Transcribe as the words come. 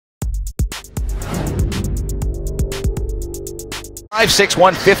5'6",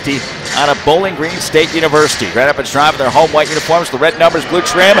 150 out of Bowling Green State University. Grand Rapids drive in their home white uniforms, the red numbers, blue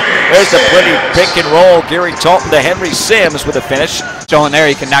trim. There's the pretty pick and roll. Gary Talton to Henry Sims with a finish. Showing there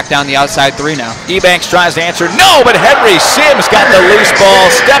he can knock down the outside three now. Ebanks tries to answer, no, but Henry Sims got the loose ball,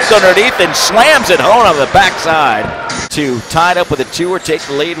 steps underneath and slams it home on the backside. Two tied up with a two or take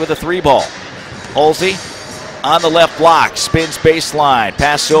the lead with a three ball. Holsey on the left block, spins baseline,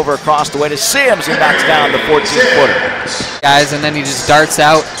 passes over across the way to Sims, who knocks down the 14-footer. Guys, and then he just darts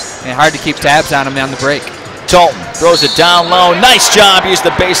out, and hard to keep tabs on him on the break. Talton throws it down low. Nice job. Use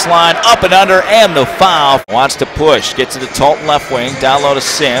the baseline, up and under, and the foul. Wants to push. Gets it to Talton left wing. Down low to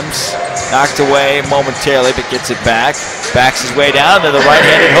Sims. Knocked away momentarily, but gets it back. Backs his way down to the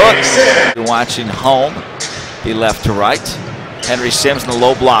right-handed hook. You're watching home. Be left to right. Henry Sims in the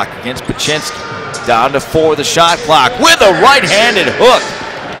low block against Paczynski. Down to 4 the shot clock with a right-handed hook.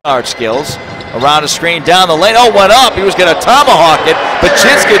 Hard skills. Around the screen, down the lane. Oh, went up. He was going to tomahawk it.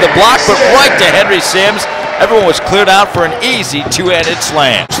 Paczynski the block, but right to Henry Sims. Everyone was cleared out for an easy two-handed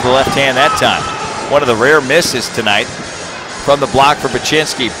slam. To the left hand that time. One of the rare misses tonight from the block for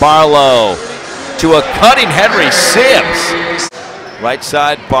Paczynski. Barlow to a cutting Henry Sims. Right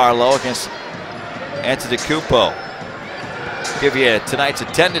side Barlow against Antetokounmpo. Give you tonight's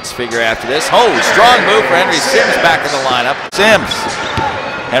attendance figure after this. Oh, strong move for Henry Sims back in the lineup. Sims.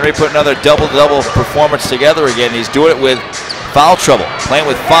 Henry put another double-double performance together again. He's doing it with foul trouble. Playing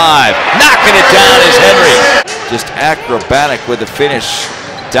with 5. Knocking it down is Henry. Just acrobatic with the finish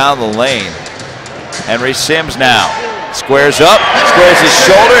down the lane. Henry Sims now. Squares up, squares his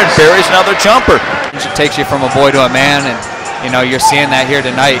shoulder, and buries another jumper. It takes you from a boy to a man, and you know you're seeing that here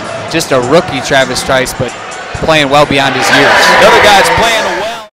tonight. Just a rookie Travis Trice, but playing well beyond his years. The other guy's playing